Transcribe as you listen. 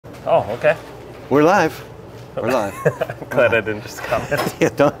Oh, okay. We're live. We're live. I'm glad I didn't just comment. Yeah,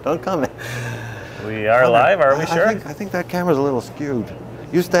 don't comment. We are live, are we sure? I think that camera's a little skewed.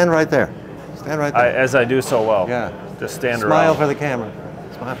 You stand right there. Stand right there. As I do so well. Yeah. Just stand Smile around. for the camera.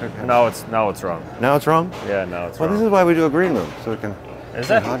 Smile for the camera. No, it's wrong. Now it's wrong? Yeah, no, it's Well, wrong. this is why we do a green room, so we can... Is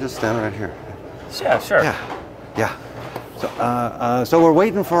it? I'll just stand right here. Yeah, sure. Yeah. So we're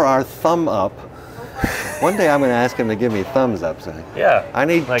waiting for our thumb up. One day I'm going to ask him to give me thumbs up. So Yeah. I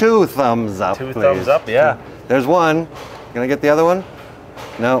need like 2 thumbs up, two please. thumbs up, yeah. There's one. Can I get the other one?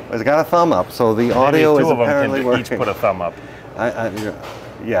 No, it's got a thumb up, so the audio Maybe is two of them apparently can working. each put a thumb up.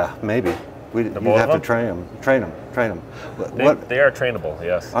 Yeah, maybe. You both have of to train them. They are trainable,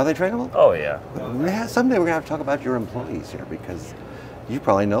 yes. Are they trainable? Oh, yeah. Yeah, someday we're going to have to talk about your employees here because you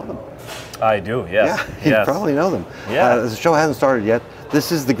probably know them. I do, yes. Yeah, you probably know them. Yeah. The show hasn't started yet.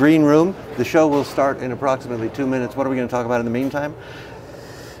 This is the green room. The show will start in approximately 2 minutes. What are we going to talk about in the meantime?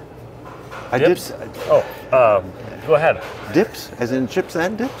 Dips? Go ahead. Dips? As in chips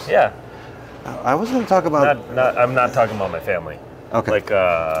and dips? Yeah. I was going to talk about... I'm not talking about my family. Okay. Like,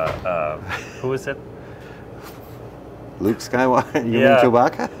 who is it? Luke Skywalker? You Yeah. mean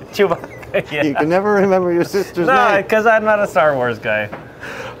Chewbacca? Chewbacca, yeah. You can never remember your sister's No, name. because I'm not a Star Wars guy.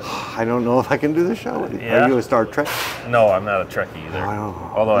 I don't know if I can do the show with you. Yeah. Are you a Star Trek? No, I'm not a Trekkie either.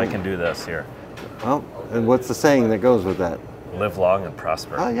 Oh. Although I can do this here. Well, and what's the saying that goes with that? Live long and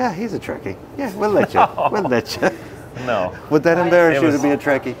prosper. Oh, yeah, he's a Trekkie. Yeah, we'll let you. We'll let you. No. Would that embarrass It you was- to be a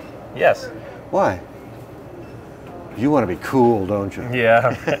Trekkie? Yes. Why? You want to be cool, don't you?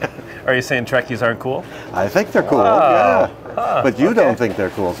 Yeah. Are you saying Trekkies aren't cool? I think they're cool, Oh. yeah. Huh, But you okay. don't think they're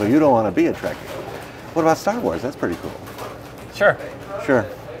cool, so you don't want to be a Trekkie. What about Star Wars? That's pretty cool. Sure. Sure.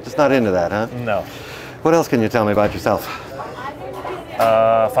 Just not into that, huh? No. What else can you tell me about yourself?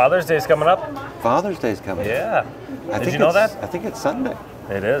 Father's Day's coming up. Father's Day's coming. Yeah. I Did think you know it's- that? I think it's Sunday.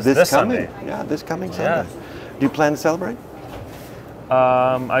 It is. This Sunday. coming. Yeah, this coming Yeah. Sunday. Do you plan to celebrate?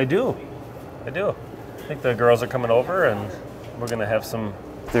 I do. I think the girls are coming over and we're going to have some...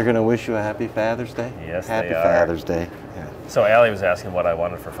 They're going to wish you a happy Father's Day? Yes, Happy they are. Father's Day. Yeah. So Allie was asking what I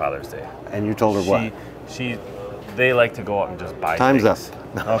wanted for Father's Day. And you told her what? They like to go out and just buy Time's things.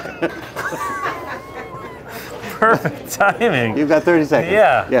 Okay. Perfect timing. You've got 30 seconds.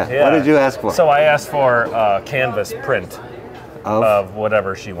 Yeah. What did you ask for? So I asked for a canvas print of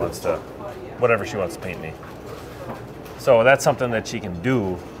whatever she wants to paint me. So that's something that she can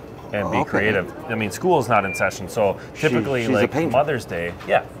do and be creative. I mean, school's not in session, so typically she's a like painter. Mother's Day.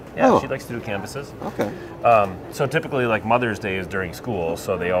 Yeah, Oh. she likes to do canvases. Okay. So typically like Mother's Day is during school,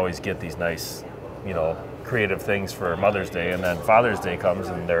 so they always get these nice, creative things for Mother's Day, and then Father's Day comes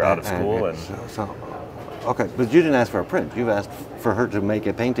and they're out of school and Okay, but you didn't ask for a print. You've asked for her to make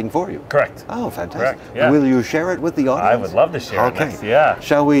a painting for you. Correct. Oh, fantastic. Correct, yeah. Will you share it with the audience? I would love to share it Okay. next, yeah.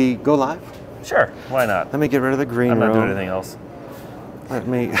 Shall we go live? Sure, why not? Let me get rid of the green I'm room. not doing anything else. Let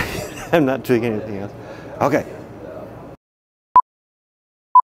me... I'm not doing anything else. Okay.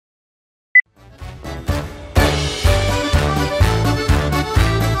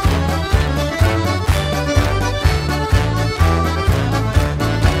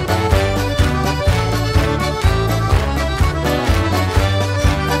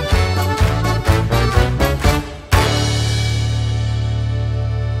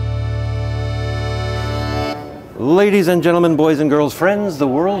 Ladies and gentlemen, boys and girls, friends the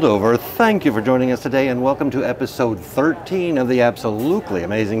world over, thank you for joining us today and welcome to episode 13 of the absolutely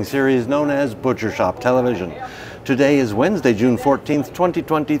amazing series known as Butcher Shop Television. Today is Wednesday, June 14th,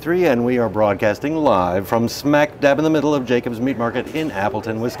 2023, and we are broadcasting live from smack dab in the middle of Jacob's Meat Market in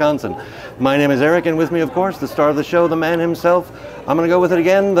Appleton, Wisconsin. My name is Eric, and with me, of course, the star of the show, the man himself. I'm going to go with it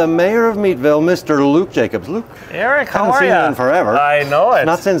again, the mayor of Meatville, Mr. Luke Jacobs. Luke, Eric, how haven't are seen you? you in forever. I know it.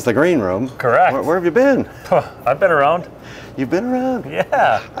 Not since the green room. Correct. Where have you been? I've been around. You've been around.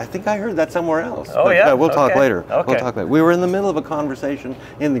 Yeah. I think I heard that somewhere else. Oh, But, yeah? we'll talk Okay. later. Okay. We'll talk later. We were in the middle of a conversation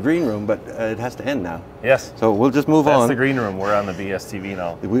in the green room, but it has to end now. Yes. So we'll just move That's on. the green room. We're on the BSTV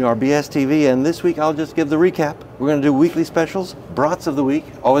now. We are BSTV, and this week I'll just give the recap. We're going to do weekly specials, brats of the week,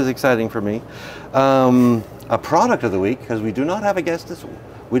 always exciting for me. A product of the week, because we do not have a guest this week.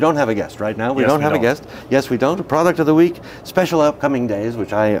 We don't have a guest right now. We Yes, don't we have a don't. guest. Yes, we don't. A product of the week, special upcoming days,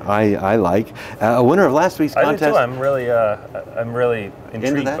 which I like. A winner of last week's I do contest. too. I'm really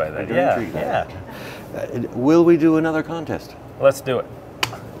intrigued that? by that. You're Yeah. intrigued by Yeah. Will we do another contest? Let's do it.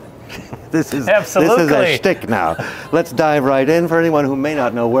 This is Absolutely. a shtick now. Let's dive right in. For anyone who may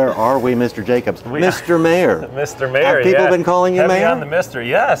not know, where are we, Mr. Jacobs? Mr. Mayor. Mr. Mayor. Have people been calling you Have me Mayor? on the Mister.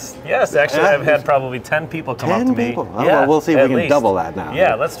 Yes. Actually, Yeah. I've had probably 10 people come up 10 to me. people. Oh, Yeah, well, we'll see if we at can least. double that now.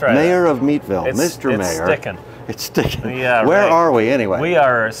 Yeah, let's try Mayor that. of Meatville, Mr. It's Mayor. sticking. It's sticking. Yeah, Where right. are we anyway? We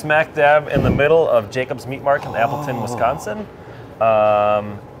are smack dab in the middle of Jacob's Meat Market in Appleton, Wisconsin,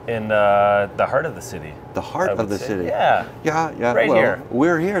 in the heart of the city. The heart of the city. Yeah. Yeah. Right well, here.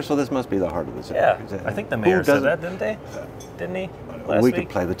 We're here, so this must be the heart of the city. Yeah. I think the mayor said that, didn't they? Didn't he? Last we week? could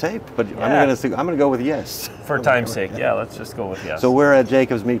play the tape, but Yeah. I'm gonna go with yes. For time's sake, yeah. Let's just go with yes. So we're at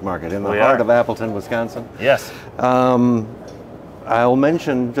Jacob's Meat Market in the heart are. of Appleton, Wisconsin. Yes. I'll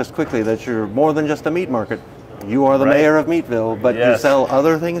mention just quickly that you're more than just a meat market. You are the Right. mayor of Meatville, but you Yes. sell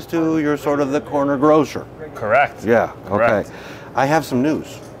other things too. You're sort of the corner grocer. Correct. Yeah. Correct. Okay. I have some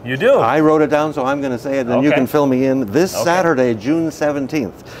news. You do. I wrote it down, so I'm going to say it, and you Okay. can fill me in. This Okay. Saturday, June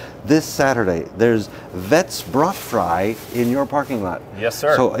 17th, this Saturday, there's Vet's Brat Fry in your parking lot. Yes,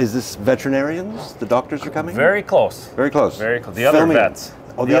 sir. So is this veterinarians? The doctors are coming? Very close. Very close. Very close. The Fill other me in. vets.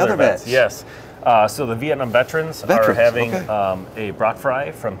 Oh, the other vets. Yes. So the Vietnam veterans are having a brat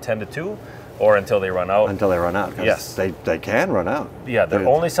fry from 10 to 2 or until they run out. Until they run out. 'Cause Yes. They can run out. Yeah, they're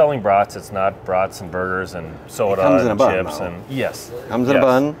only selling brats. It's not brats and burgers and soda comes in a and bun, chips though. and yes. Comes in yes. a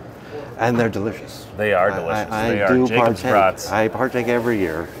bun, and they're delicious. They are delicious. They are do Jacob's partake. brats. I partake every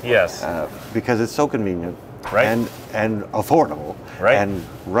year. Yes. Because it's so convenient. Right. And affordable. Right. And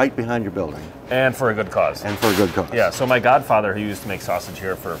right behind your building. And for a good cause. And for a good cause. Yeah, so my godfather, who used to make sausage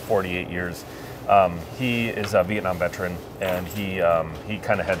here for 48 years, he is a Vietnam veteran, and he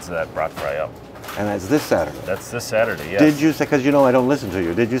kind of heads that brat fry up. And that's this Saturday. That's this Saturday, yes. Did you say, because you know I don't listen to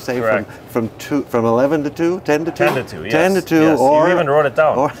you, did you say Correct. from 11 to 2, 10 to 2? 10 to 2, yes. 10 to 2, yes. or... You even wrote it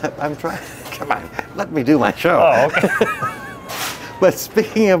down. Or, I'm trying, come on, let me do my show. Oh, okay. But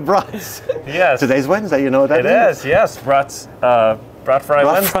speaking of brats, Yes. today's Wednesday, you know what that It means? is, yes. Brat fry Brat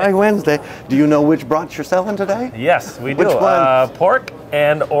Wednesday. Fry Wednesday. Do you know which brats you're selling today? Yes, we do. Which one? Pork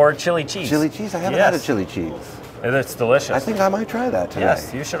and or chili cheese. Chili cheese? I haven't Yes. had a chili cheese. It's delicious. I think I might try that today.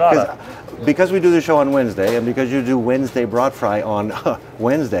 Yes, you should oughta. Because we do the show on Wednesday, and because you do Wednesday Brat Fry on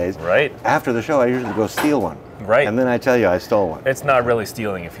Wednesdays, Right. after the show I usually go steal one. Right. And then I tell you I stole one. It's not really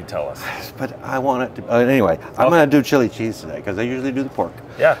stealing if you tell us. But I want it to, anyway, I'm going to do chili cheese today, because I usually do the pork.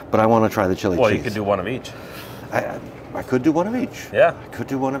 Yeah. But I want to try the chili Well, cheese. you could do one of each. I could do one of each. Yeah. I could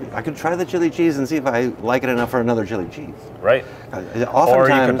do one of each. I could try the chili cheese and see if I like it enough for another chili cheese. Right. Oftentimes, Or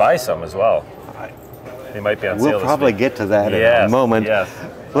you could buy some as well. They might be on sale we'll this probably week. get to that in Yes, a moment. yes.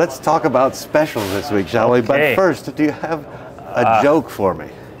 Let's talk about specials this week, shall we? But Okay. first, do you have a joke for me?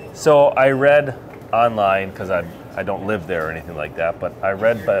 So I read online, because I don't live there or anything like that, but I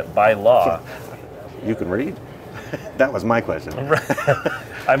read by law. You can read? That was my question.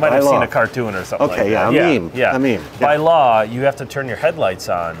 I might By have seen law. a cartoon or something Okay, like yeah, that. a meme. Yeah. A meme. By Yeah. law, you have to turn your headlights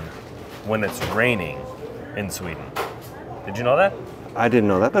on when it's raining in Sweden. Did you know that? I didn't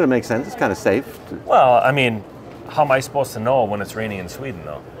know that, but it makes sense. It's kind of safe. Well, I mean, how am I supposed to know when it's raining in Sweden,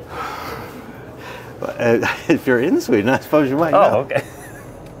 though? If you're in Sweden, I suppose you might Oh, know. okay.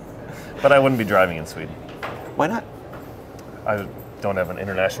 But I wouldn't be driving in Sweden. Why not? I don't have an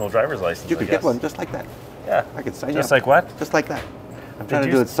international driver's license. You could I get guess. one just like that. Yeah. I could sign you Just up. like what? Just like that. I'm trying to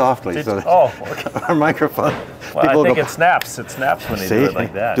you- do it softly did- so that oh, okay. our microphone. Well, I people think go, it snaps. It snaps when they see? do it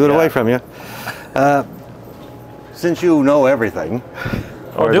like that. Do it yeah. away from you. Since you know everything,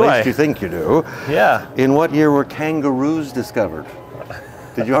 or at do least I? you think you do, Yeah. in what year were kangaroos discovered?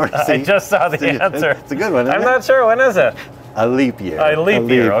 Did you already see? I just saw the answer. It's a good one, isn't I'm it? not sure. When is it? A leap year. A leap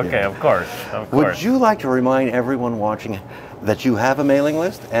year. Okay, of course. Of course. Would you like to remind everyone watching that you have a mailing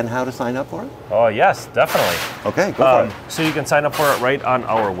list and how to sign up for it? Oh, yes, definitely. Okay, go for it. So you can sign up for it right on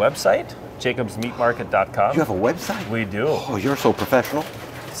our website, jacobsmeatmarket.com. You have a website? We do. Oh, you're so professional.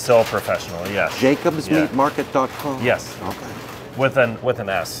 So professional, yes. Jacobsmeatmarket.com. Yes. Okay. With an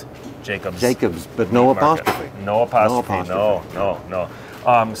S. Jacobs. Jacobs, but no Meat Market. apostrophe. No apostrophe. No apostrophe. No.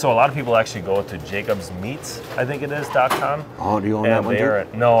 So a lot of people actually go to jacobsmeats, I think it is, .com. Oh, do you own that and one they too? are,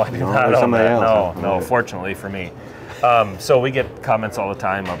 no, I do No, not there's own somebody that. else, huh? No, Okay. fortunately for me. So we get comments all the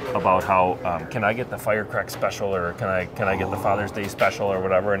time about how can I get the Firecrack special, or can I get the Father's Day special or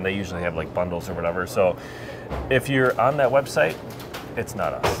whatever, and they usually have like bundles or whatever. So if you're on that website, it's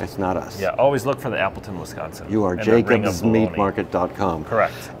not us. It's not us. Yeah, always look for the Appleton, Wisconsin. You are and the Ring of Bologna. jacobsmeatmarket.com.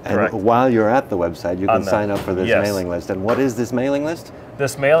 Correct. And Correct. while you're at the website, you can On the- sign up for this yes. mailing list. And what is this mailing list?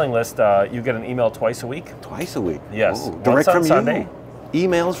 This mailing list, you get an email twice a week. Twice a week. Yes. Oh, Once direct on from Sunday. you.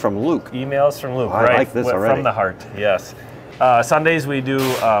 Emails from Luke. Emails from Luke, Oh, I right? like this already. From the heart, yes. Sundays we do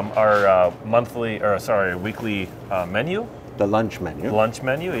our weekly menu, The lunch menu. lunch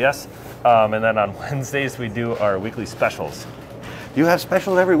menu, yes. And then on Wednesdays we do our weekly specials. You have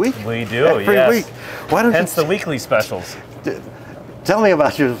specials every week? We do, Every yes. week. Why don't Hence you the weekly specials. Tell me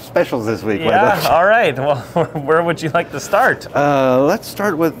about your specials this week. Yeah, all right. Well, where would you like to start? Let's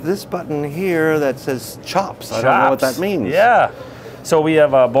start with this button here that says chops. I don't know what that means. Yeah. So we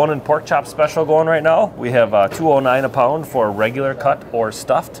have a bone and pork chop special going right now. We have $2.09 a pound for regular cut or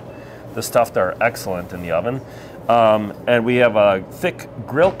stuffed. The stuffed are excellent in the oven. And we have a thick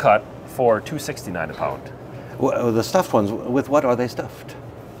grill cut for $2.69 a pound. Well, the stuffed ones, with what are they stuffed?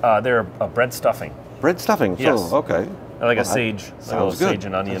 They're bread stuffing. Bread stuffing? Yes. So, okay. Like a sage, like a little sage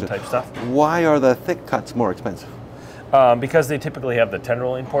and onion type stuff. Why are the thick cuts more expensive? Because they typically have the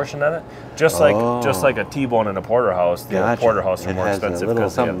tenderloin portion in it. Just like a T-bone in a porterhouse, the porterhouse are more expensive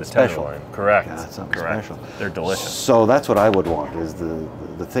because they have the tenderloin. Correct. Yeah, something Correct. special. They're delicious. So that's what I would want, is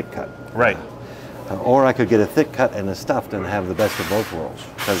the thick cut. Right. Or I could get a thick cut and a stuffed and have the best of both worlds.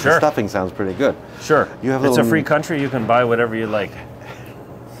 Because the stuffing sounds pretty good. Sure. It's a free country. You can buy whatever you like.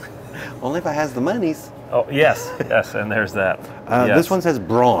 Only if I has the monies. Oh, yes. Yes, and there's that. Yes. This one says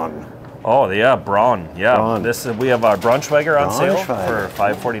brawn. Oh, yeah, brawn. Yeah. Brawn. We have our Braunschweiger on sale for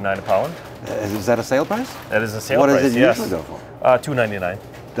 $5.49 a pound. Is that a sale price? That is a sale price, What does it usually go for? $2.99.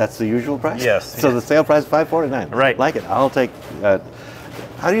 That's the usual price? Yes. So the sale price is $5.49. Right. Like it. I'll take.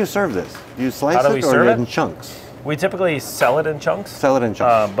 How do you serve this? Do you slice it or in chunks? We typically sell it in chunks. Sell it in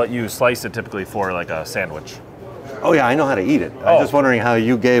chunks. But you slice it typically for like a sandwich. Oh yeah, I know how to eat it. I'm just wondering how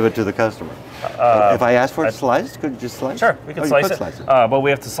you gave it to the customer. If I asked for it sliced, could you just slice it? Sure, we can slice it. Slice it. But we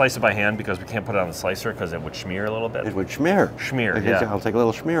have to slice it by hand because we can't put it on the slicer because it would smear a little bit. It would smear. Smear, yeah. I'll take a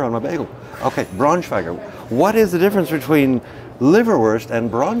little smear on my bagel. Okay, Braunschweiger. What is the difference between liverwurst and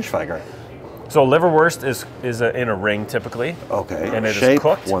Braunschweiger? So liverwurst is in a ring typically. Okay. And it Shape, is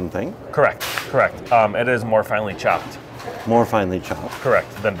cooked. one thing. Correct. It is more finely chopped. More finely chopped. Correct,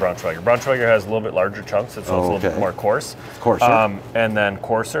 than Braunschweiger. Braunschweiger has a little bit larger chunks, so it's a little bit more coarse. Coarser. And then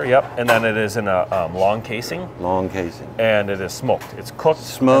coarser, yep. And then it is in a long casing. Long casing. And it is smoked. It's cooked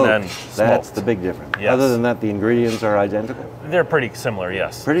smoked. and then smoked. That's the big difference. Yes. Other than that, the ingredients are identical? They're pretty similar,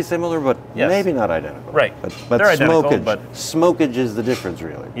 yes. Pretty similar, but maybe not identical. Right. But they're smokage, identical, but smokage is the difference,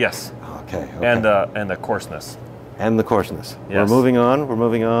 really. Yes. Okay. And the coarseness. And the coarseness. Yes. We're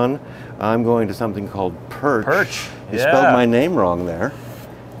moving on. I'm going to something called perch. Perch. You spelled my name wrong there.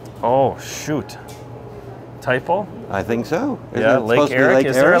 Oh, shoot. Typo? I think so. Yeah, Lake Eric.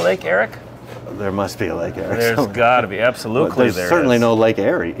 Is there a Lake Eric? There must be a Lake Eric. There's got to be. Absolutely, there's certainly no Lake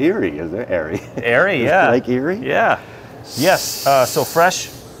Erie. Erie, is there? Erie. Erie, yeah. Lake Erie? Yeah. Yes. So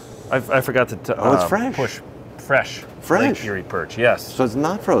fresh. I forgot to it's fresh. push. Fresh. Fresh. Lake Erie perch, yes. So it's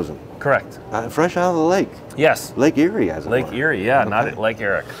not frozen? Correct. Fresh out of the lake? Yes. Lake Erie, as it Lake were. Erie, yeah, not Lake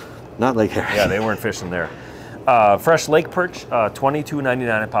Eric. Not Lake Erie. Yeah, they weren't fishing there. Fresh lake perch,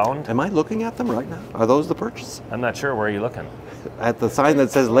 $22.99 a pound. Am I looking at them right now? Are those the perches? I'm not sure. Where are you looking? At the sign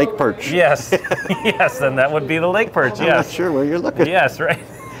that says Lake Perch. Yes. Yes, then that would be the lake perch, yes. I'm not sure where you're looking. Yes, right.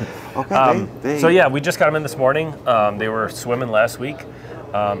 Okay. So yeah, we just got them in this morning. They were swimming last week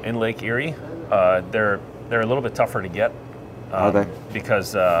in Lake Erie. They're a little bit tougher to get. Are they?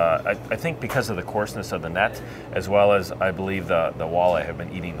 Because I think because of the coarseness of the net, as well as I believe the walleye have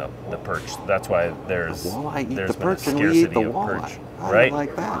been eating the perch. That's why there's walleye eat there's the been a perch and we scarcity eat the of walleye. perch. I Right? don't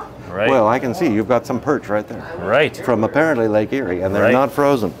like that. Right. Well, I can see you've got some perch right there. Right. From apparently Lake Erie, and they're Right. not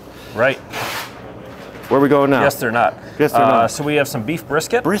frozen. Right. Where are we going now? Yes, they're not. Yes, they're not. So we have some beef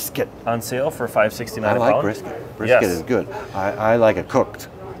brisket. Brisket. On sale for $5.69 I a like pound. brisket. Brisket is good. I like it cooked.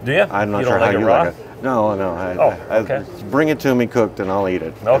 Do you? I'm not you sure don't like how it you raw? like it. No. Okay. Bring it to me cooked, and I'll eat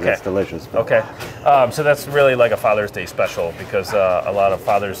it. Okay. It's delicious. Okay. So that's really like a Father's Day special because a lot of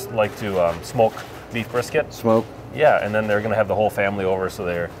fathers like to smoke beef brisket. Smoke. Yeah, and then they're going to have the whole family over, so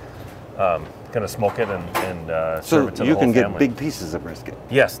they're going to smoke it and serve it to the whole family. So you can get big pieces of brisket.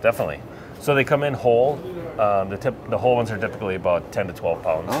 Yes, definitely. So they come in whole. The whole ones are typically about 10 to 12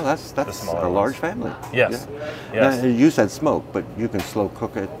 pounds. Oh, that's a large family. Yes. Yeah. Yes. Now, you said smoke, but you can slow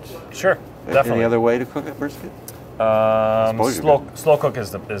cook it. Sure. Definitely. Any other way to cook it, brisket? Slow cook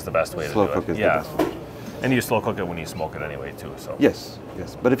is the best way to do it. Slow cook is the best way. And you slow cook it when you smoke it anyway too. So. Yes.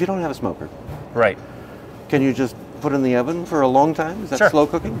 But if you don't have a smoker, right? Can you just put in the oven for a long time? Is that slow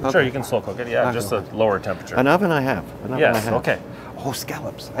cooking? Okay. Sure, you can slow cook it. Yeah, just a lower temperature. An oven I have. Yes. Okay. Oh,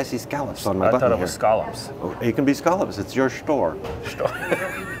 scallops. I see scallops on my button I thought it here. was scallops. Oh, it can be scallops. It's your store.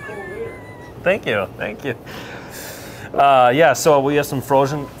 Thank you. Yeah, so we have some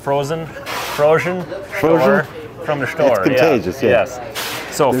frozen from the store. It's contagious, Yes.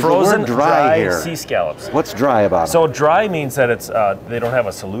 So there's frozen, dry here. sea scallops. What's dry about them? So dry means that it's they don't have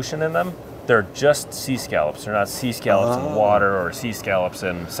a solution in them. They're just sea scallops. They're not sea scallops in water or sea scallops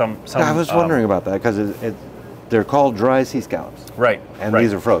in some. I was wondering about that because they're called dry sea scallops. Right. And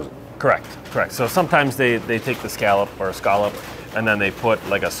these are frozen. Correct, correct. So sometimes they take the scallop or a scallop, and then they put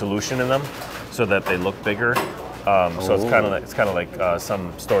like a solution in them, so that they look bigger. So it's kind of like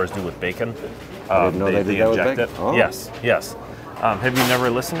some stores do with bacon. I didn't know they did that with inject bacon. it. Oh. Yes, yes. Have you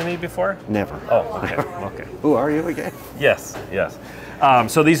never listened to me before? Never. Oh, okay, okay. Who are you again? Yes, yes.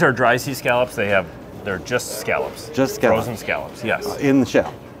 So these are dry sea scallops. They're just scallops. Just scallops. Frozen scallops. Yes. In the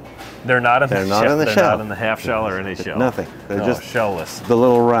shell. They're not in the shell. They're They're not in the half shell or any shell. Nothing. They're just shellless. the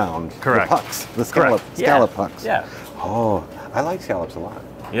little round. Correct. The pucks. The scallop pucks. Yeah. Oh, I like scallops a lot.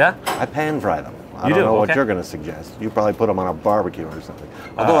 Yeah? I pan fry them. I You don't do? know what Okay. you're going to suggest. You probably put them on a barbecue or something.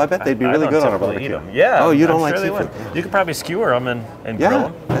 Although I bet they'd be I really don't good on a typically barbecue. eat 'em. Yeah. Oh, you don't I'm like sure they seafood? would. You could probably skewer them and grill Yeah,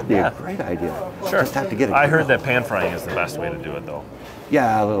 them. that'd be a great idea. Sure. Just have to get it. I heard that pan frying is the best way to do it, though.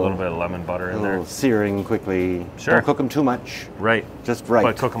 Yeah, A little bit of lemon butter in there. searing quickly. Sure. Don't cook them too much. Right. Just right.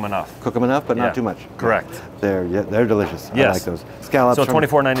 But cook them enough. Cook them enough, but Yeah. not too much. Correct. They're delicious. I Yes. like those scallops. So from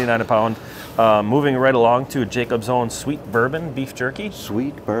 $24.99 a pound. Moving right along to Jacob's Own Sweet Bourbon Beef Jerky.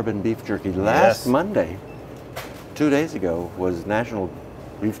 Sweet bourbon beef jerky. Last Yes. Monday, 2 days ago, was National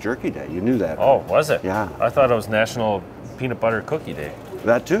Beef Jerky Day. You knew that. Oh, was it? Yeah. I thought it was National Peanut Butter Cookie Day.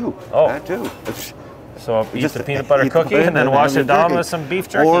 That too. Oh. That too. It's So eat just the peanut butter eat the cookie and bread then and wash have it the down jerky. with some beef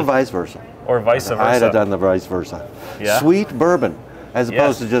jerky. Or vice versa. Or vice versa. I'd have done the vice versa. Yeah? Sweet bourbon, as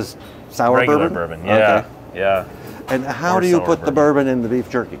opposed to just sour Regular bourbon. bourbon. Yeah. Okay. Yeah. And how Or do you sour put the bourbon in the beef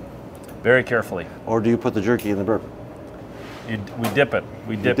jerky? Very carefully. Or do you put the jerky in the bourbon? We dip it.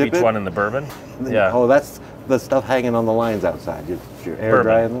 We dip dip each it? one in the bourbon. Yeah. Oh, that's the stuff hanging on the lines outside. You're air Bourbon.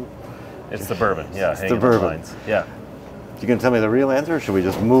 drying them. It's the bourbon. Yeah. It's hanging the on bourbon. lines. Yeah. You can tell me the real answer, or should we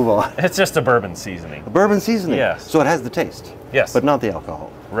just move on? It's just a bourbon seasoning. Bourbon seasoning. Yes. So it has the taste. Yes. But not the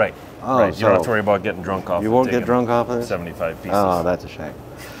alcohol. Right. Oh, right. You don't have so to worry about getting drunk off. You it, won't get taking drunk off of this? 75 pieces. Oh, that's a shame.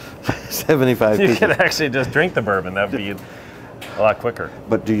 75 You pieces. could actually just drink the bourbon. That would be a lot quicker.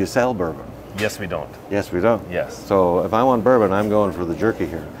 But do you sell bourbon? Yes, we don't. Yes, we don't. Yes. So if I want bourbon, I'm going for the jerky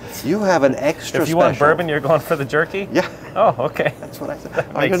here. You have an extra If you want bourbon, you're going for the jerky? Yeah. Oh, okay. That's what I said.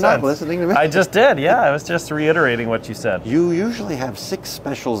 That Are you makes not sense. listening to me? I just did, yeah. I was just reiterating what you said. You usually have 6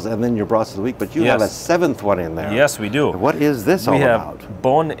 specials and then your brats of the week, but you have a Yes. 7th one in there. Yes, we do. What is this all We have about?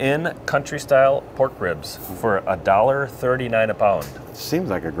 bone-in country-style pork ribs for $1.39 a pound. Seems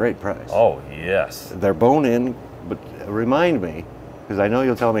like a great price. Oh, yes. They're bone in, but remind me, because I know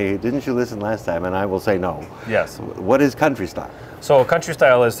you'll tell me, didn't you listen last time? And I will say no. Yes. What is country style? So country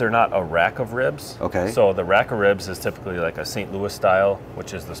style is they're not a rack of ribs. Okay. So the rack of ribs is typically like a St. Louis style,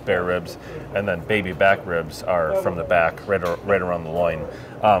 which is the spare ribs, and then baby back ribs are from the back, right around the loin.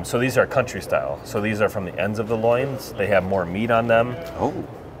 So these are country style. So these are from the ends of the loins. They have more meat on them. Oh,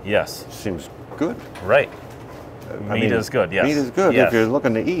 Yes. seems good. Right. I Meat mean, is good. Yes. Meat is good Yes. if you're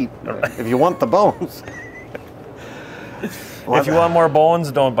looking to eat. If you want the bones. If you want more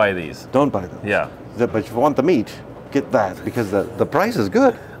bones, don't buy these. Don't buy them. Yeah. But if you want the meat, get that because the price is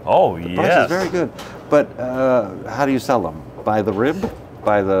good. Oh, The yes. price is very good. But how do you sell them? By the rib?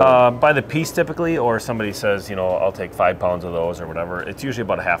 By the By the piece typically, or somebody says, I'll take 5 pounds of those or whatever. It's usually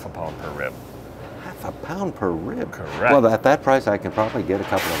about a half a pound per rib. half a pound per rib? Correct. Well, at that price, I can probably get a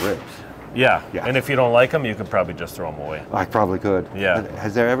couple of ribs. Yeah. Yeah. And if you don't like them, you could probably just throw them away. I probably could. Yeah.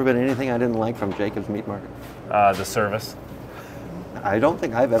 Has there ever been anything I didn't like from Jacob's Meat Market? The service. I don't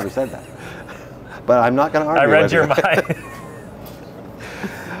think I've ever said that. But I'm not going to argue I read with your you. mind.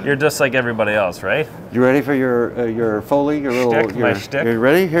 You're just like everybody else, right? You ready for your Foley? Your little Shtick, my shtick. You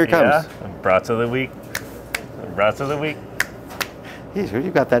ready? Here it comes. Yeah. Brats of the week. Brats of the week. Geez, you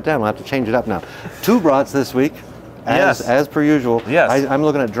got that down. We'll have to change it up now. 2 brats this week, Yes. as per usual. Yes. I'm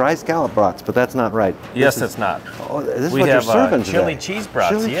looking at dry scallop brats, but that's not right. Yes, This it's not. Oh, this is We what have, you're serving chili today. cheese brats,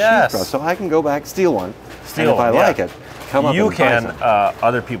 Chili yes. cheese brats. So I can go back, steal one. Steal and if I one, yeah. like it, come up You and buy can, some.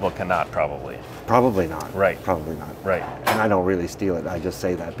 other people cannot probably. Probably not. Right. Probably not. Right. And I don't really steal it. I just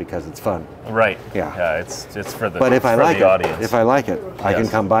say that because it's fun. Right. Yeah. Yeah, it's for the, But if I for like the it, audience. if I like it, I can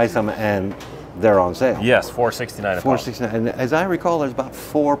Yes. come buy some and they're on sale. Yes, $4.69 a pound. $4.69. And as I recall, there's about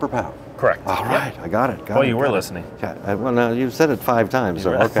 4 per pound. Correct. All right, I got it. Well, you were listening. Yeah, well, now you've said it 5 times,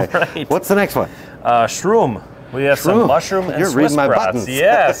 so Right. okay. Right. What's the next one? Shroom. We have Shroom. some mushroom and You're Swiss reading my brats. buttons.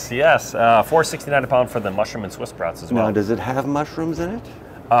 Yes, yes. $4.69 a pound for the mushroom and Swiss brats as well. Now, does it have mushrooms in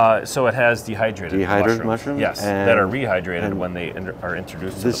it? So it has dehydrated, Mushrooms? Yes, And- that are rehydrated and when they are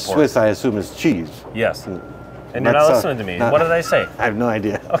introduced to The the pork. Swiss, I assume, is cheese. Yes. And you're That's, not listening to me. not- What did I say? I have no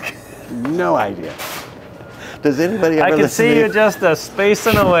idea. Okay. No idea. Does anybody ever I can listen see to you just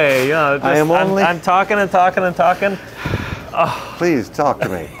spacing away. Just, I am only- I'm talking and talking and talking. Please talk to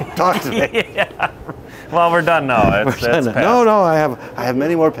me. Talk to me. Yeah. Well, we're done now. It's No, past. no, I have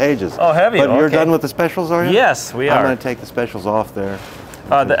many more pages. Oh, have you? But you're Okay. done with the specials, are you? Yes, we I'm are. going to take the specials off there.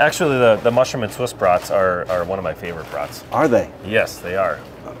 Actually, the mushroom and Swiss brats are one of my favorite brats. Are they? Yes, they are.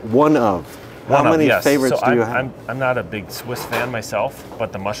 One of. How many favorites do you have? I'm not a big Swiss fan myself,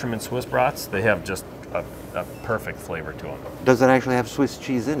 but the mushroom and Swiss brats, they have just a perfect flavor to them. Does it actually have Swiss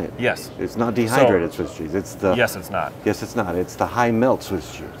cheese in it? Yes. It's not dehydrated Swiss cheese. It's the. Yes, it's not. Yes, it's not. It's the high melt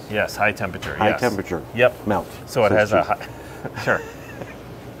Swiss cheese. Yes, high temperature. High temperature. Yep. Melt. So it has Swiss a high. Sure.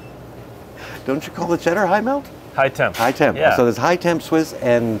 Don't you call the cheddar high melt? High temp. High temp. Yeah. So there's high temp Swiss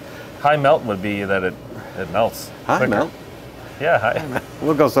and. High melt would be that it melts. High quicker. melt. Yeah, high.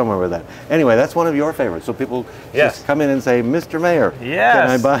 We'll go somewhere with that. Anyway, that's one of your favorites. So people just come in and say, Mr. Mayor, yes, can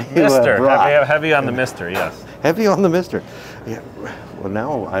I buy you Mister. a brat? Heavy on the Mister, yes. Heavy on the Mister. Yeah. Well,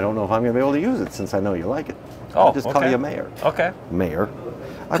 now I don't know if I'm going to be able to use it since I know you like it. I'll just call you Mayor. Okay. Mayor.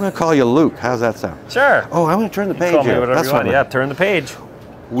 I'm going to call you Luke. How's that sound? Sure. Oh, I'm going to turn the page Call me here. whatever you want. Yeah, turn the page.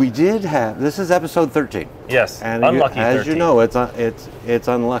 We did have, this is episode 13. Yes, and unlucky 13. As you know, it's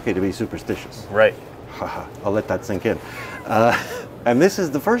unlucky to be superstitious. Right. I'll let that sink in. And this is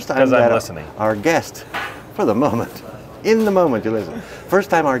the first time that our guest, for the moment, in the moment you listen,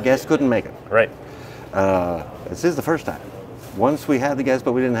 first time our guest couldn't make it. Right. This is the first time. Once we had the guest,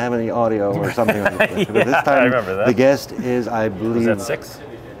 but we didn't have any audio or something like that. Yeah, But this time, I remember that. the guest is, I believe... Was that 6?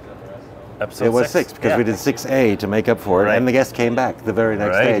 Episode It was 6 because we did 6A to make up for it, and the guest came back the very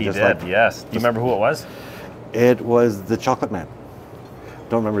next day. Right, he did, yes. Do you remember who it was? It was the Chocolate Man.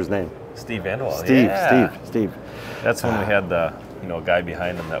 Don't remember his name. Steve Vanderwall. Steve. That's when we had the guy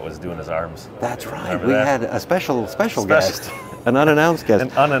behind him that was doing his arms. That's right. We had a special guest, an unannounced guest.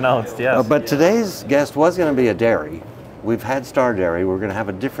 An unannounced, yes. But today's guest was going to be a dairy. We've had Star Dairy. We're going to have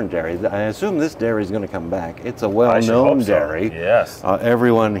a different dairy. I assume this dairy is going to come back. It's a well-known dairy. So. Yes.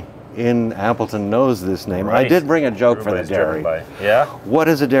 Everyone in Appleton knows this name. Right. I did bring a joke for the dairy. Yeah. What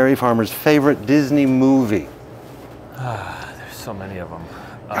is a dairy farmer's favorite Disney movie? There's so many of them.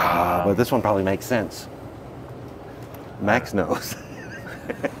 But this one probably makes sense. Max knows.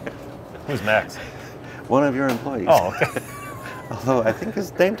 Who's Max? One of your employees. Oh, okay. Although I think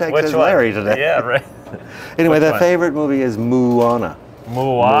his name tag says Larry today. Yeah, right. Anyway, the favorite movie is Moana.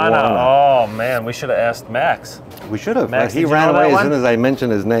 Moana. Oh man, we should have asked Max. We should have. Max, he ran away as soon as I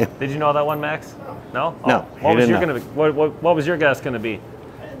mentioned his name. Did you know that one, Max? No. No. What was your guess going to be?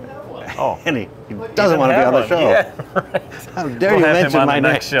 Oh, and he doesn't want to be on the show. Yeah, right. How dare you mention my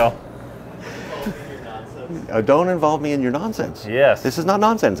next show? Don't involve me in your nonsense. Yes. This is not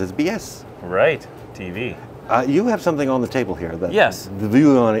nonsense. It's BS. Right. TV. You have something on the table here that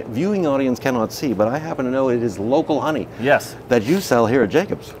the viewing audience cannot see, but I happen to know it is local honey. Yes. That you sell here at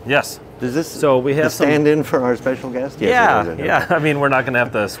Jacobs. Yes. Does this we have stand in for our special guest? Yes, yeah. I mean, we're not going to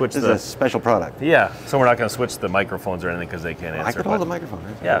have to switch this is a special product. Yeah. So we're not going to switch the microphones or anything because they can't answer. I could hold the microphone.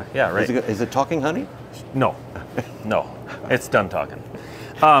 Right? Yeah. Right. Is it talking honey? No. No. It's done talking.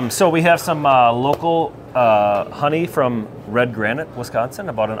 So we have some local honey from Red Granite, Wisconsin,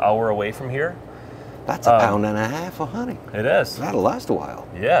 about an hour away from here. That's a pound and a half of honey. It is. That'll last a while.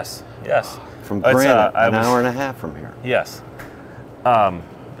 Yes. From Granite, an hour and a half from here. Yes.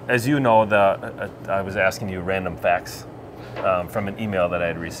 As you know, I was asking you random facts from an email that I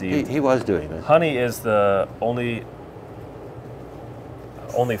had received. He was doing that. Honey is the only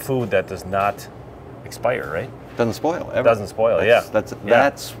food that does not expire, right? Doesn't spoil ever. Doesn't spoil.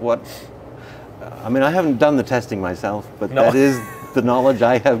 That's what. I mean, I haven't done the testing myself, but that is the knowledge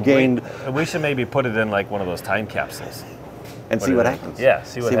I have gained. We should maybe put it in like one of those time capsules. And see what happens. Yeah,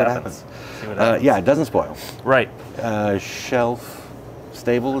 see what happens. Yeah, it doesn't spoil. Right. Shelf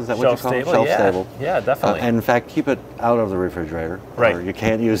stable, is that what you call it? Shelf stable. Yeah, definitely. And in fact, keep it out of the refrigerator. Right. Or you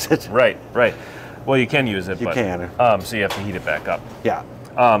can't use it. Right. Well, you can use it, you can. So you have to heat it back up. Yeah.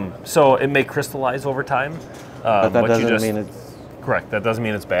 So it may crystallize over time. But that doesn't mean it's... Correct. That doesn't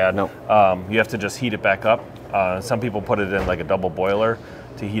mean it's bad. No. You have to just heat it back up. Some people put it in like a double boiler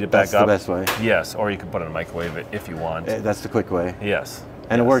to heat it back up. That's the best way. Yes, or you can put it in a microwave if you want. That's the quick way. Yes.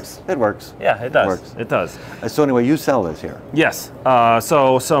 And it works. It works. Yeah, it does. It does. So anyway, you sell this here. Yes.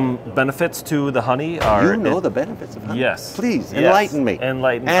 So some benefits to the honey are... You know the benefits of honey? Yes. Please, enlighten me.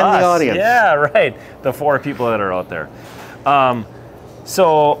 Enlighten and us. The audience. Yeah, right. The 4 people that are out there.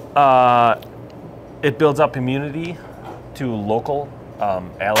 It builds up immunity to local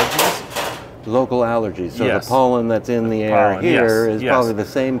allergies. Local allergies. So yes. The pollen that's in the air pollen, here yes, is probably the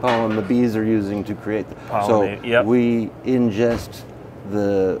same pollen the bees are using to create the pollen. So we ingest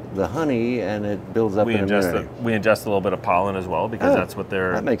the honey and it builds up immunity. We ingest a little bit of pollen as well because that's what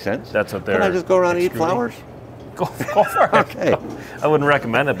they're... That makes sense. That's what they're... Can I just go around and eat flowers? Go for it. Okay. I wouldn't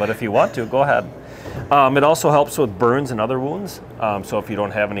recommend it, but if you want to, go ahead. It also helps with burns and other wounds. So if you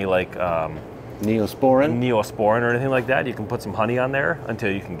don't have any like Neosporin or anything like that. You can put some honey on there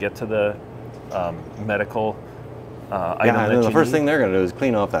until you can get to the medical item that and you the first need. thing they're going to do is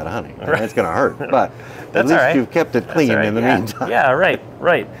clean off that honey. Right. It's going to hurt, but at That's least all right. you've kept it clean in the meantime. Yeah,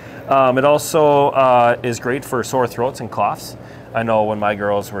 right. It also is great for sore throats and coughs. I know when my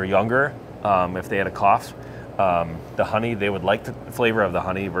girls were younger, if they had a cough, the honey, they would like the flavor of the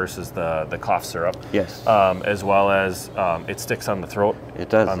honey versus the cough syrup. Yes. As well as it sticks on the throat. It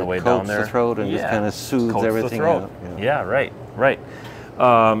does. On the way coats down there. the throat and just kind of soothes Coats everything the throat. out. Yeah, right.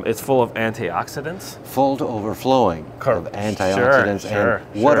 It's full of antioxidants. Full to overflowing of antioxidants. Sure.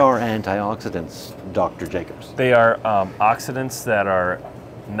 What are antioxidants, Dr. Jacobs? They are oxidants that are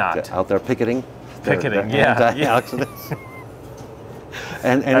not out there picketing. They're yeah. antioxidants.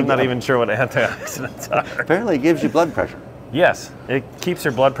 and I'm not even sure what antioxidants are. Apparently, it gives you blood pressure. Yes, it keeps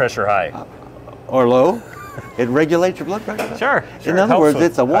your blood pressure high. Or low. It regulates your blood pressure. Sure. In other words,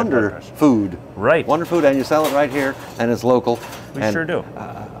 it's a wonder food. Right. Wonder food, and you sell it right here, and it's local. We sure do.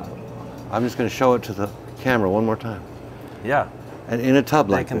 I'm just going to show it to the camera one more time. Yeah. And in a tub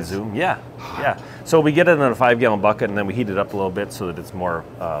like this. They can zoom. Yeah. So we get it in a 5-gallon bucket, and then we heat it up a little bit so that it's more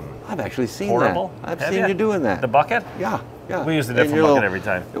I've actually seen portable. that. I've seen you doing that. The bucket? Yeah. We use a different bucket every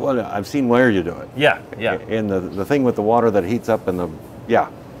time. Well, I've seen where you do it. Yeah. In the thing with the water that heats up and the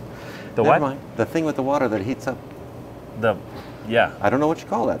The Never what? mind. The thing with the water that heats up. I don't know what you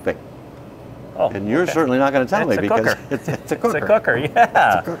call that thing. Oh, and you're certainly not going to tell me because it's a cooker. It's a cooker,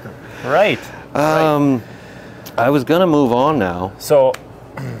 yeah. It's a cooker. Right. I was going to move on now. So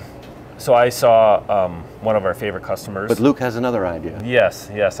I saw one of our favorite customers. But Luke has another idea. Yes,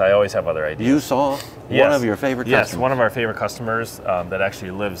 I always have other ideas. You saw one of your favorite customers. Yes, one of our favorite customers that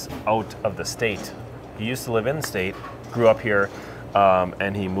actually lives out of the state. He used to live in the state, grew up here,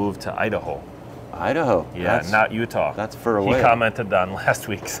 and he moved to Idaho. Idaho? Yeah, not Utah. That's fur away. He commented on last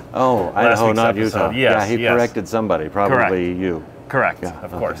week's. Oh, Idaho, not episode. Utah. Yes, he corrected somebody, probably you. Correct, Yeah,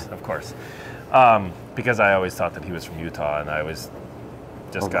 of course. Because I always thought that he was from Utah, and I always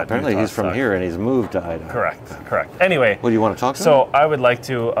just got apparently Utah he's from here, and he's moved to Idaho. Correct. Anyway. Well, do you want to talk to him? So I would like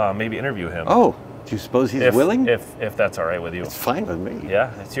to maybe interview him. Oh, do you suppose he's willing? If that's all right with you. It's fine with me.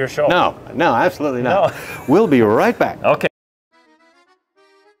 Yeah, it's your show. No, absolutely not. No. We'll be right back. Okay.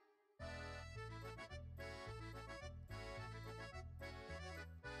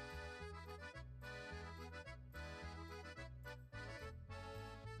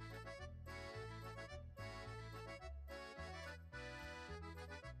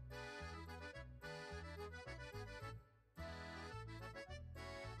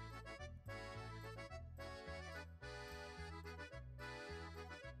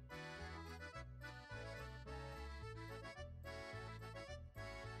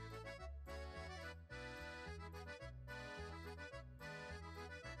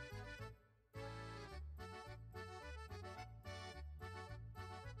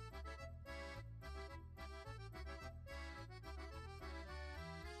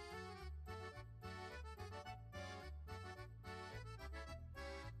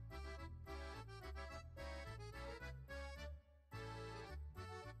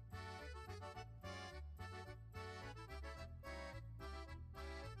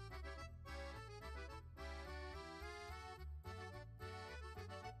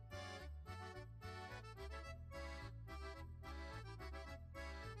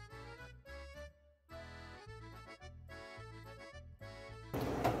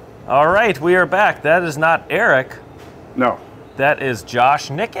 All right, we are back. That is not Eric. No. That is Josh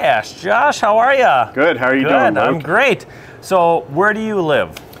Nickash. Josh, how are you? Good. How are you doing, Luke? I'm great. So, where do you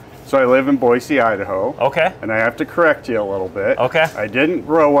live? So I live in Boise, Idaho. Okay. And I have to correct you a little bit. Okay. I didn't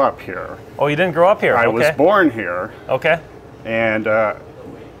grow up here. Oh, you didn't grow up here? I was born here. Okay. And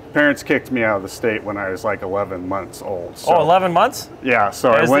parents kicked me out of the state when I was like 11 months old. So, 11 months? Yeah.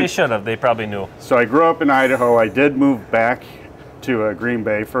 So As they should have. They probably knew. So I grew up in Idaho. I did move back to Green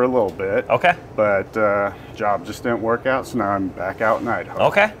Bay for a little bit. Okay. But job just didn't work out, so now I'm back out in Idaho.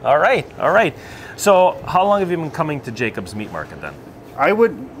 Okay. All right. So how long have you been coming to Jacob's Meat Market then? I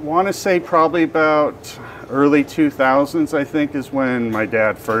would want to say probably about early 2000s, I think, is when my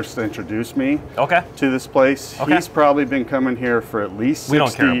dad first introduced me to this place. Okay. He's probably been coming here for at least 60 we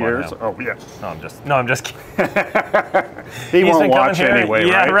don't care years. About him. Oh, yeah. No, I'm just kidding. He won't watch anyway,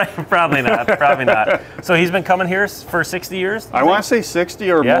 yeah, right? Probably not. So he's been coming here for 60 years? I want to say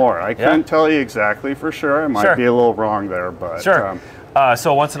 60 or more. I couldn't tell you exactly for sure. I might be a little wrong there, but... Sure.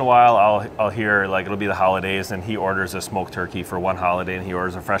 So once in a while, I'll hear, like, it'll be the holidays, and he orders a smoked turkey for one holiday, and he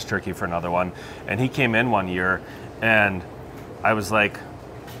orders a fresh turkey for another one. And he came in one year, and I was like,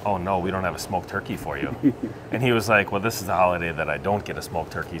 oh no, we don't have a smoked turkey for you. And he was like, well, this is a holiday that I don't get a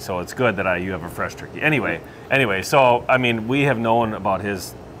smoked turkey, so it's good that you have a fresh turkey. Anyway, so, I mean, we have known about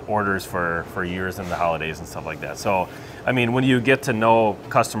his orders for years in the holidays and stuff like that. So, I mean, when you get to know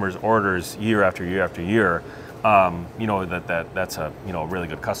customers' orders year after year after year, you know, that's a, you know, really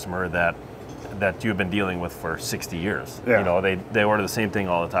good customer that you've been dealing with for 60 years. Yeah. You know, they order the same thing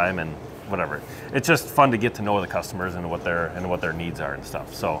all the time and whatever. It's just fun to get to know the customers and what their needs are and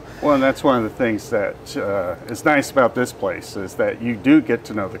stuff. So, well, and that's one of the things that is nice about this place is that you do get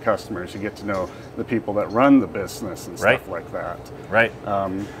to know the customers. You get to know the people that run the business and stuff like that. Right.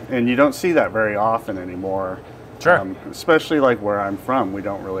 And you don't see that very often anymore. Sure. Especially like where I'm from, we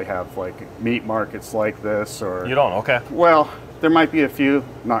don't really have like meat markets like this. Or you don't? Okay. Well, there might be a few,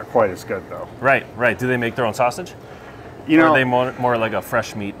 not quite as good though. Right. Do they make their own sausage? You know, or are they more like a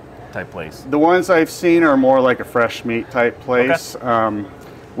fresh meat type place? The ones I've seen are more like a fresh meat type place. Okay.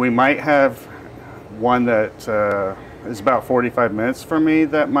 We might have one that is about 45 minutes from me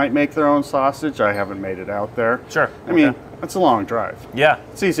that might make their own sausage. I haven't made it out there. Sure. I mean, it's a long drive. Yeah.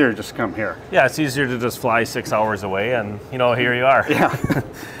 It's easier to just come here. Yeah, it's easier to just fly 6 hours away and, you know, here you are. Yeah.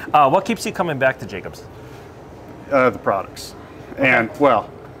 What keeps you coming back to Jacobs? The products. Okay. And, well,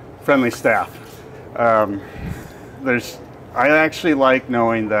 friendly staff. I actually like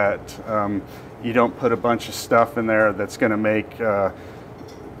knowing that you don't put a bunch of stuff in there that's going to make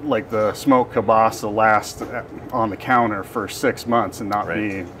like the smoked kielbasa last on the counter for 6 months and not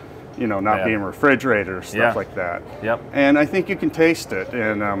be, you know, not being refrigerated or stuff like that. Yep. And I think you can taste it,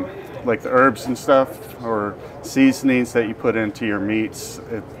 and like the herbs and stuff or seasonings that you put into your meats,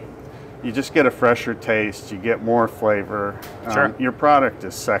 you just get a fresher taste. You get more flavor. Sure. Your product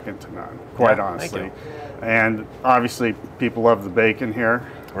is second to none, quite honestly. Thank you. And obviously, people love the bacon here.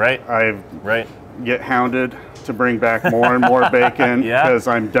 Right. I get hounded to bring back more and more bacon because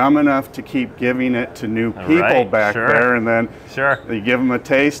I'm dumb enough to keep giving it to new people back there, and then you give them a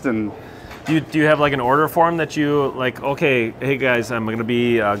taste. And do you have like an order form that you like? Okay, hey guys, I'm going to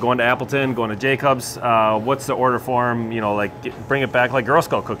be going to Appleton, going to Jacobs. What's the order form? You know, like bring it back like Girl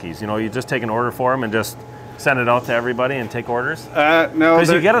Scout cookies. You know, you just take an order form and just send it out to everybody and take orders? No. Because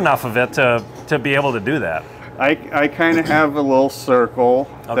you get enough of it to be able to do that. I kind of have a little circle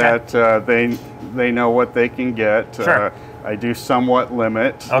that they know what they can get. Sure. I do somewhat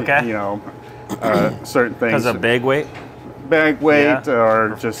limit, you know, certain things. Because of bag weight? Bag weight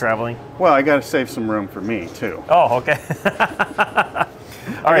or just traveling? Well, I got to save some room for me too. Oh, okay.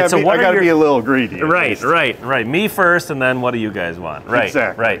 All right, so I got to be a little greedy. Right. Me first, and then what do you guys want? Right,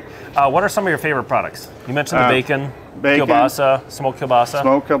 exactly. Right. What are some of your favorite products? You mentioned the bacon, kielbasa, smoked kielbasa.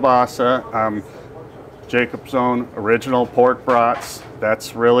 Smoked kielbasa, Jacob's own original pork brats.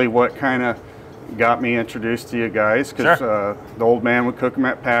 That's really what kind of got me introduced to you guys, because the old man would cook them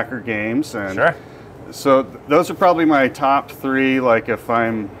at Packer games. And so those are probably my top three. Like if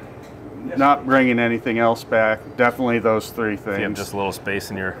I'm not bringing anything else back, definitely those three things. You have just a little space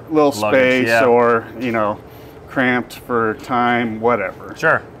in your luggage, or, you know, cramped for time, whatever.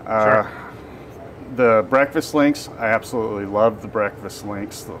 Sure. The breakfast links, I absolutely love the breakfast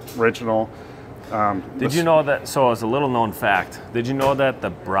links, the original. Did you know that, so as a little known fact, did you know that the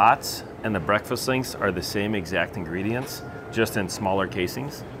brats and the breakfast links are the same exact ingredients, just in smaller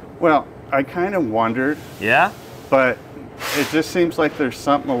casings? Well, I kind of wondered. Yeah? But it just seems like there's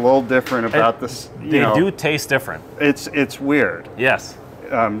something a little different about this. They do taste different. It's weird. Yes.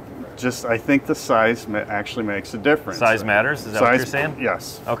 I think the size actually makes a difference. Size matters? Is that what you're saying?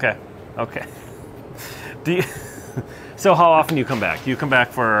 Yes. Okay. So how often do you come back? You come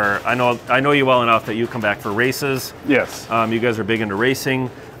back for, I know you well enough that you come back for races. Yes. You guys are big into racing,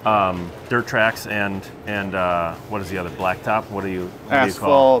 dirt tracks, and what is the other, blacktop? What do you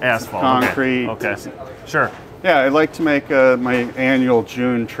call? Asphalt, concrete. Okay. Sure. Yeah, I'd like to make my annual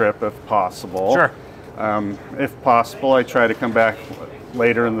June trip if possible. Sure. If possible, I try to come back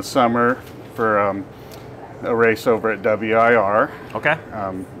later in the summer for a race over at WIR. Okay.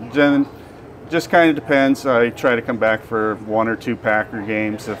 Then just kind of depends. I try to come back for 1 or 2 Packer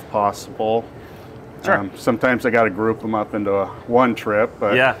games if possible. Sure. Sometimes I got to group them up into one trip,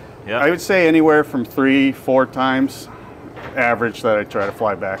 but I would say anywhere from 3-4 times average that I try to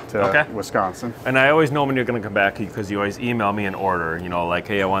fly back to Wisconsin. And I always know when you're going to come back because you always email me an order. You know, like,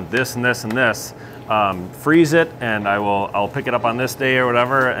 hey, I want this and this and this. Freeze it, and I'll pick it up on this day or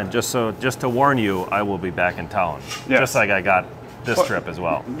whatever. And just to warn you, I will be back in town. Yes. Just like I got this trip as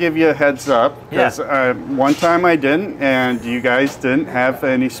well. Give you a heads up, because one time I didn't, and you guys didn't have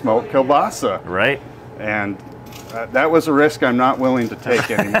any smoked kielbasa. Right. And that was a risk I'm not willing to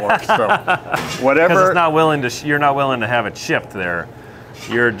take anymore. So whatever. Because you're not willing to have it shipped there.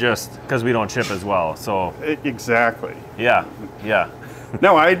 You're just, because we don't ship as well, so. Exactly. Yeah, yeah.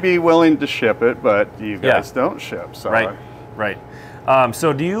 No, I'd be willing to ship it, but you guys don't ship, so. Right.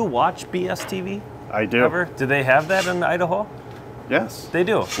 So do you watch BS TV? I do. Ever? Do they have that in Idaho? Yes. They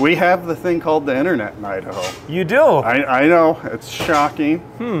do. We have the thing called the internet in Idaho. You do? I know, it's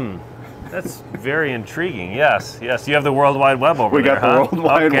shocking. That's very intriguing. Yes. You have the World Wide Web over we there, got the World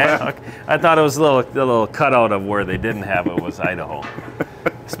Wide Web. Okay. I thought it was a little cutout of where they didn't have it was Idaho,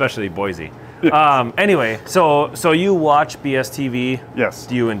 especially Boise. Yes. Anyway, so you watch BS TV. Yes.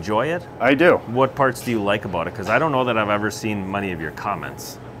 Do you enjoy it? I do. What parts do you like about it? Because I don't know that I've ever seen many of your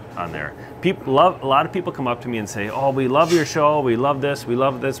comments on there. A lot of people come up to me and say, "Oh, we love your show. We love this. We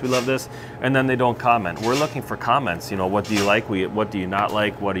love this. We love this," and then they don't comment. We're looking for comments. What do you like? What do you not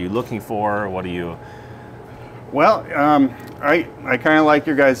like? What are you looking for? What do you? Well, I kind of like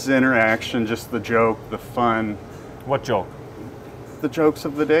your guys' interaction, just the joke, the fun. What joke? The jokes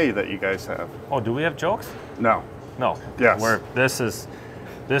of the day that you guys have. Oh, do we have jokes? No. Yes. This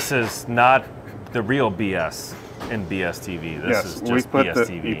is not the real BS in BS TV. This is just BS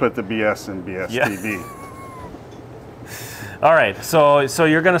TV. You put the BS in BS TV. All right. So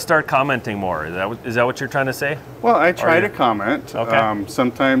you're going to start commenting more. Is that what you're trying to say? Well, I try to comment. Okay.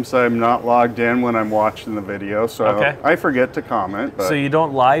 Sometimes I'm not logged in when I'm watching the video, so I forget to comment. But. So you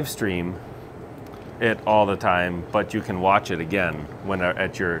don't live stream it all the time, but you can watch it again when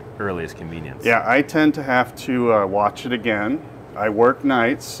at your earliest convenience. Yeah, I tend to have to watch it again. I work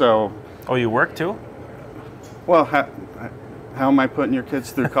nights, so. Oh, you work too? Well, how am I putting your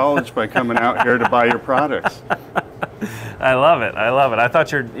kids through college by coming out here to buy your products? I love it. I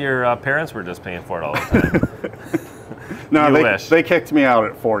thought your parents were just paying for it all the time. No, they kicked me out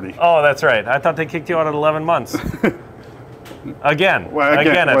at 40. Oh, that's right. I thought they kicked you out at 11 months. Again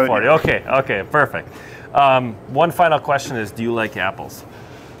at 40. Okay, perfect. One final question is, do you like apples?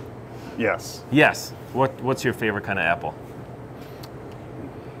 Yes. Yes. What's your favorite kind of apple?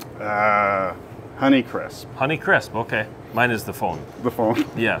 Honey Crisp. Honey Crisp, okay. Mine is the phone. The phone.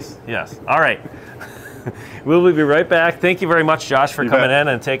 Yes. All right. We'll be right back. Thank you very much, Josh, for coming in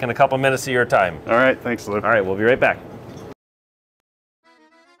and taking a couple minutes of your time. All right, thanks, Luke. All right, we'll be right back.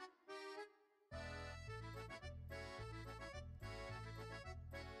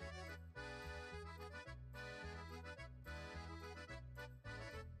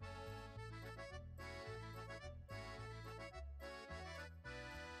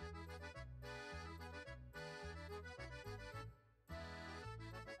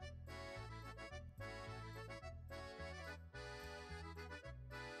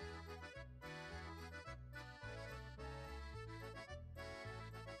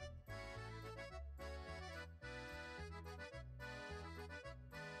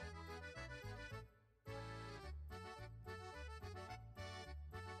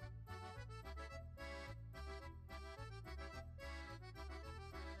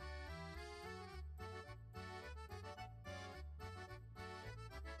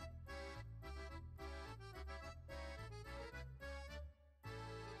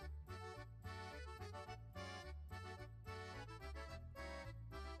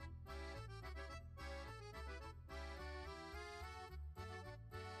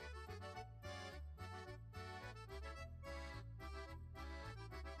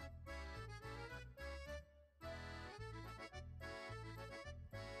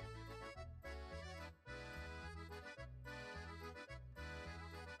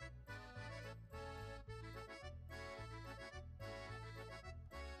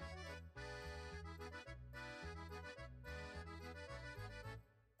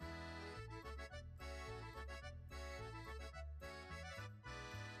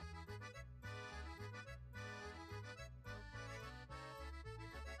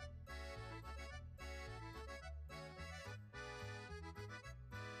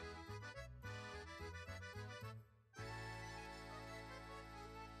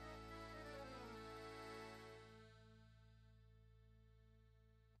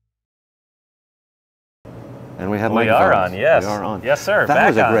 And we have We are on, yes. We are on. Yes, sir. That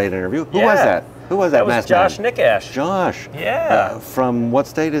was a great interview. Who was that? Who was that masked man? Josh Nickash. Josh. Yeah. From what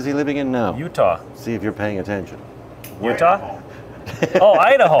state is he living in now? Utah. See if you're paying attention. Utah? Oh,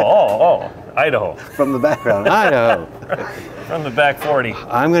 Idaho. Oh, Idaho. From the background, Idaho. From the back 40.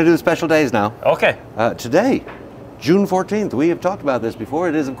 I'm going to do special days now. Okay. Today, June 14th, we have talked about this before.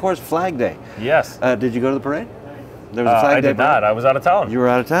 It is, of course, Flag Day. Yes. Did you go to the parade? There was a Flag Day I did not. I was out of town. You were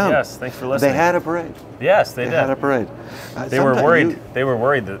out of town? Yes, thanks for listening. They had a parade. Yes, they did. They had a parade. They were worried. They were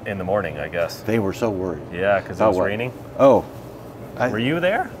worried in the morning, I guess. They were so worried. Yeah, because it was raining. Oh. Were you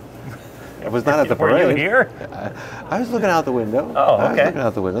there? I was not at the parade. Were you here? I was looking out the window. Oh, okay. I was looking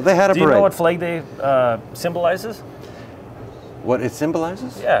out the window. They had a parade. Do you know what Flag Day symbolizes? What it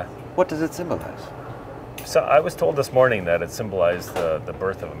symbolizes? Yeah. What does it symbolize? So I was told this morning that it symbolized the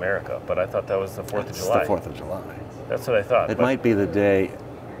birth of America, but I thought that was the 4th of July. It's the 4th of July. That's what I thought. It might be the day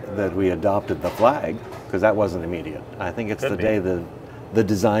that we adopted the flag, because that wasn't immediate. I think it's the day the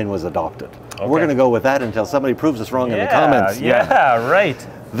design was adopted. Okay. We're going to go with that until somebody proves us wrong in the comments. Yeah, right.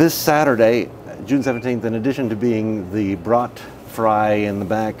 This Saturday, June 17th, in addition to being the brat fry in the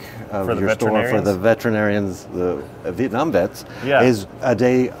back of your store for the veterinarians, the Vietnam vets, is a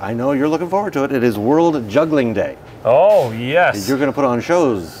day I know you're looking forward to it. It is World Juggling Day. Oh, yes. You're going to put on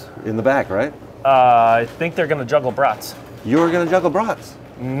shows in the back, right? I think they're going to juggle brats. You're going to juggle brats?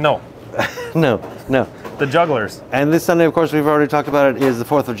 No. No. The jugglers. And this Sunday, of course, we've already talked about it, is the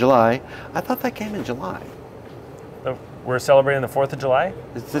 4th of July. I thought that came in July. We're celebrating the 4th of July?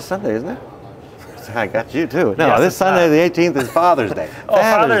 It's this Sunday, isn't it? I got you too. No, yes, this Sunday, the 18th, is Father's Day.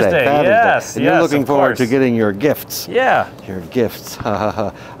 Father's Day. Yes. And you're looking forward to getting your gifts. Yeah. Your gifts.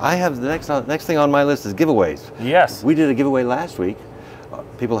 I have the next thing on my list is giveaways. Yes. We did a giveaway last week.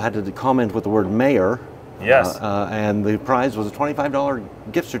 People had to comment with the word mayor. Yes. And the prize was a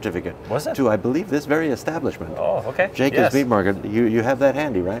 $25 gift certificate. Was it? To, I believe, this very establishment. Oh, okay. Jacob's Meat Market. You have that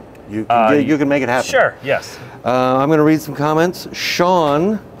handy, right? You can make it happen. Sure, yes. I'm going to read some comments.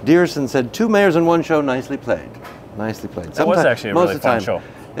 Sean Dearson said, 2 mayors in one show, nicely played. Nicely played. That was actually a really fun show.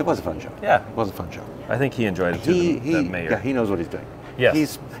 It was a fun show. Yeah. It was a fun show. I think he enjoyed it too, the mayor. Yeah, he knows what he's doing.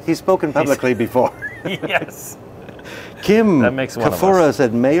 Yes. He's spoken publicly before. Yes. Kim that makes one Kafura of us.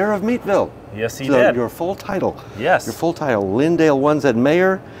 said, Mayor of Meatville. Yes, he did. Your full title. Yes. Your full title. Lindale 1 said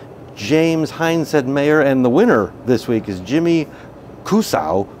Mayor. James Hines said Mayor. And the winner this week is Jimmy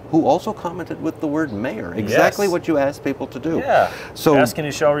Kusau, who also commented with the word mayor. Exactly what you asked people to do. Yeah. So ask and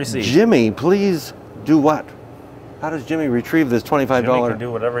you shall receive. Jimmy, please do what? How does Jimmy retrieve this $25? Jimmy can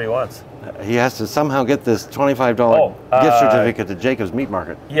do whatever he wants. He has to somehow get this $25 gift certificate to Jacob's Meat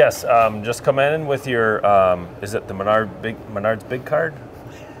Market. Yes, just come in with your, is it the Menard's Big Card?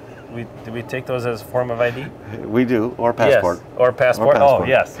 Do we take those as a form of ID? We do, or passport. Yes, or passport. Oh,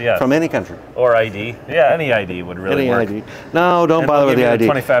 yes. From any country. Or ID. Yeah, any ID would really work. Any ID. No, don't bother with the ID.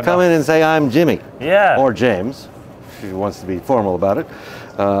 Come in and say, I'm Jimmy. Yeah. Or James, if he wants to be formal about it.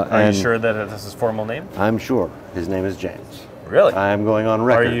 Are you sure that this is his formal name? I'm sure. His name is James. Really? I'm going on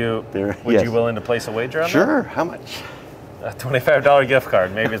record. Are you? Would you willing to place a wager on that? Sure. How much? A $25 gift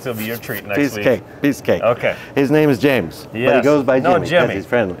card. Maybe it's going to be your treat next week. Piece of cake. Okay. His name is James. Yes. But he goes by Jimmy. No, Jimmy. Because he's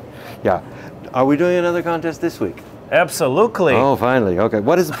friendly. Yeah. Are we doing another contest this week? Absolutely. Oh, finally. Okay.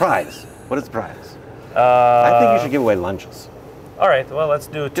 What is the prize? What is the prize? I think you should give away lunches. All right. Well, let's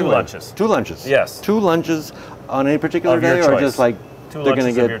do 2 lunches. 2 lunches. Yes. 2 lunches on a particular of your day, choice. or just like 2 they're going to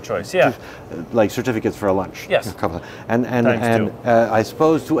lunches get of your choice. Yeah. Like certificates for a lunch. Yes. And I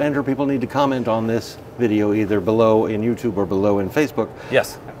suppose to enter, people need to comment on this video either below in YouTube or below in Facebook.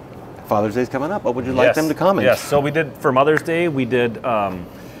 Yes. Father's Day's coming up. What would you like them to comment? Yes. So we did for Mother's Day. We did.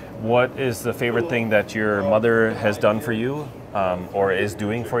 What is the favorite thing that your mother has done for you, or is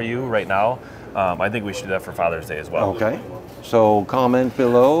doing for you right now? I think we should do that for Father's Day as well. Okay. So comment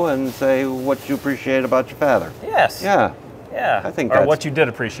below and say what you appreciate about your father. Yes. Yeah. Yeah. I think or what you did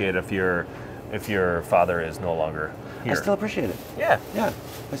appreciate if your father is no longer here. I still appreciate it. Yeah. Yeah.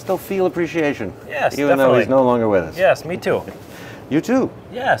 I still feel appreciation. Yes, even though he's no longer with us. Yes, me too. You too?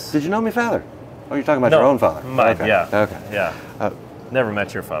 Yes. Did you know me father? Oh, you're talking about your own father? Mine, okay. yeah. Okay. Yeah. Never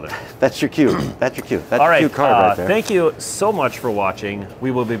met your father. That's your cue. That's your cue. That's All right. your cue card right there. Thank you so much for watching.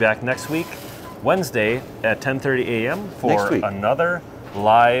 We will be back next week, Wednesday at 10:30 a.m. for another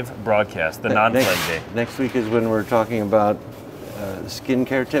live broadcast, the non-Flag Day. Next week is when we're talking about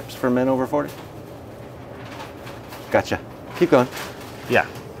skincare tips for men over 40. Gotcha. Keep going. Yeah.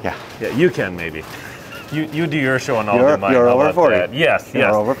 Yeah. Yeah, you can maybe. You do your show and I'll do mine. You're over 40. That? Yes, you're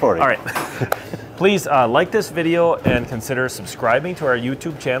over 40. All right. Please like this video and consider subscribing to our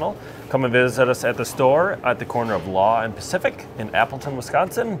YouTube channel. Come and visit us at the store at the corner of Law and Pacific in Appleton,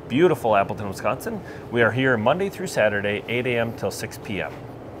 Wisconsin. Beautiful Appleton, Wisconsin. We are here Monday through Saturday, 8 a.m. till 6 p.m.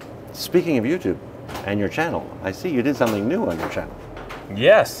 Speaking of YouTube and your channel, I see you did something new on your channel.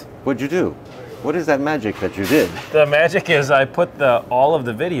 Yes. What'd you do? What is that magic that you did? The magic is I put all of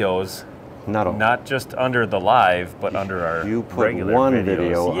the videos, not just under the live, but under our you put regular one videos.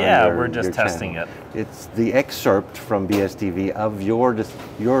 video. Yeah, under we're just your testing channel. it. It's the excerpt from BSTV of your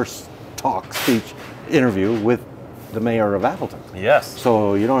talk, speech, interview with the mayor of Appleton. Yes.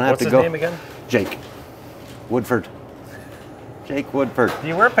 So you don't have What's to his go. name again? Jake Woodford. Jake Woodford.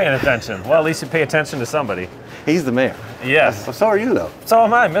 You were paying attention. Well, at least you pay attention to somebody. He's the mayor. Yes. So are you, though. So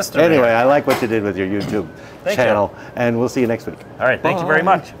am I, Mr. Anyway, Mayor. I like what you did with your YouTube Thank channel, and we'll see you next week. All right, thank you very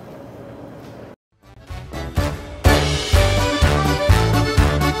much.